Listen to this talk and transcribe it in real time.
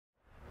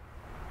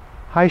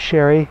Hi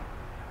Sherry,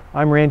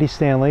 I'm Randy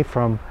Stanley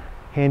from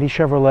Handy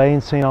Chevrolet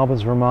in Saint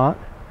Albans, Vermont.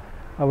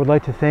 I would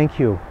like to thank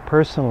you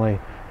personally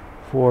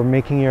for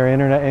making your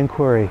internet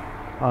inquiry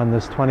on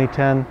this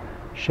 2010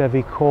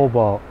 Chevy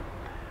Cobalt.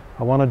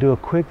 I want to do a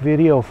quick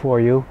video for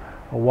you,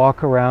 a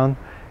walk around,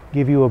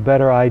 give you a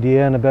better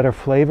idea and a better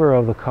flavor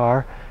of the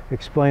car,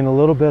 explain a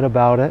little bit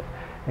about it,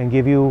 and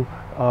give you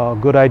a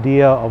good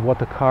idea of what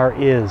the car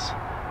is.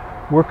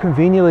 We're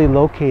conveniently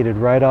located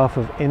right off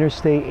of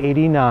Interstate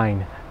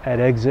 89 at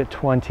exit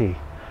 20,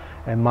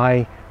 and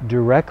my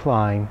direct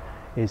line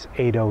is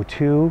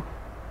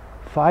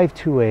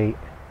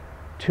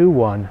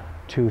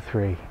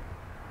 802-528-2123.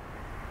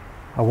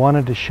 I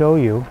wanted to show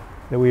you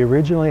that we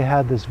originally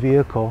had this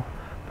vehicle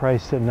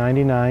priced at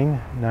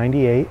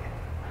 $99.98.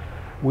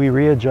 We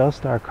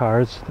readjust our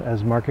cars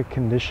as market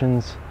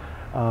conditions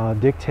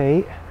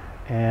dictate,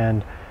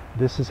 and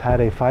this has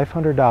had a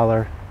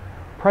 $500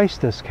 price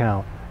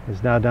discount.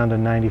 It's now down to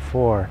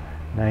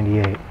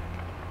 $94.98.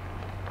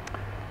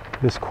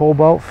 This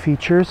Cobalt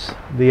features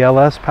the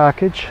LS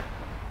package.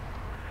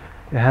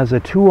 It has a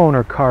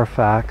two-owner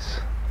Carfax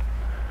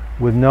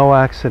with no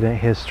accident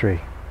history.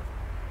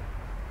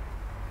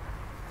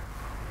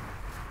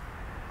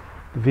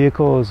 The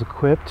vehicle is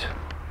equipped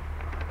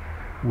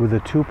with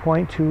a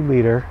 2.2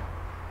 liter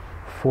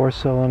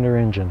four-cylinder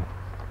engine,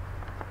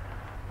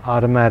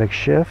 automatic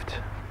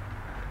shift,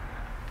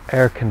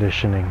 air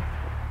conditioning.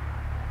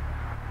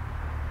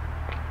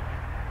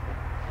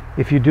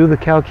 If you do the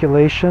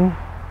calculation,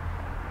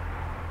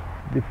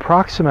 the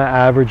approximate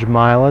average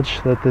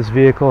mileage that this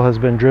vehicle has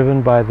been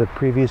driven by the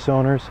previous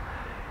owners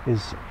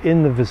is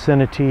in the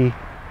vicinity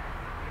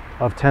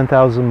of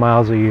 10,000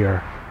 miles a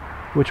year,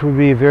 which would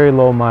be very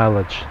low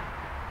mileage.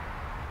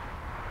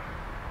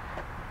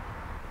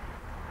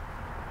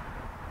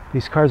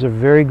 These cars are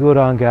very good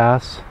on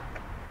gas,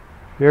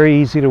 very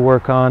easy to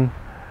work on,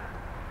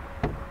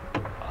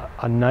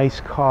 a nice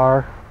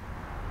car,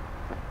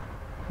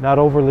 not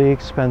overly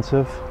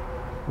expensive.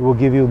 It will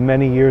give you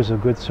many years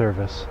of good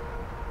service.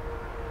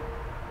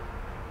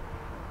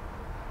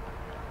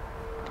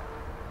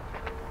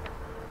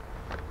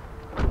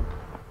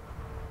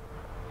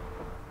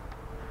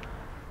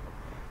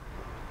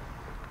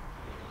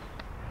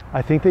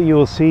 I think that you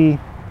will see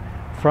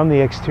from the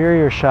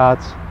exterior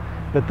shots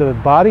that the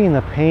body and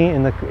the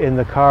paint in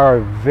the car are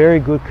very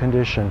good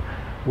condition,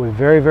 with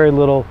very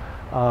little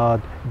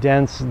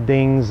dents,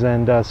 dings,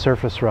 and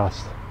surface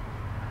rust.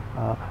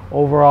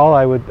 Overall,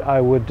 I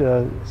would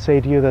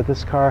say to you that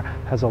this car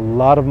has a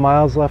lot of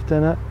miles left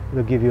in it.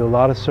 It'll give you a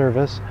lot of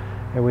service,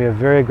 and we have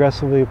very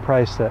aggressively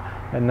priced it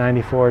at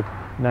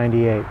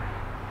 $94.98.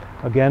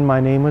 Again,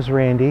 my name is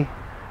Randy,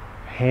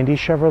 Handy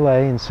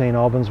Chevrolet in Saint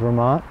Albans,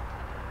 Vermont.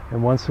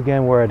 And once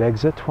again, we're at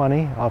exit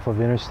 20 off of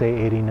Interstate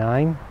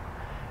 89,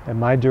 and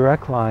my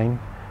direct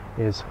line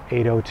is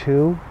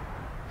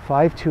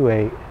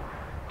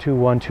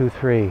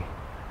 802-528-2123.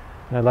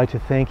 And I'd like to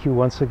thank you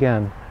once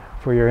again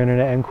for your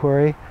internet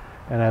inquiry,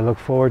 and I look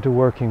forward to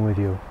working with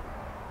you.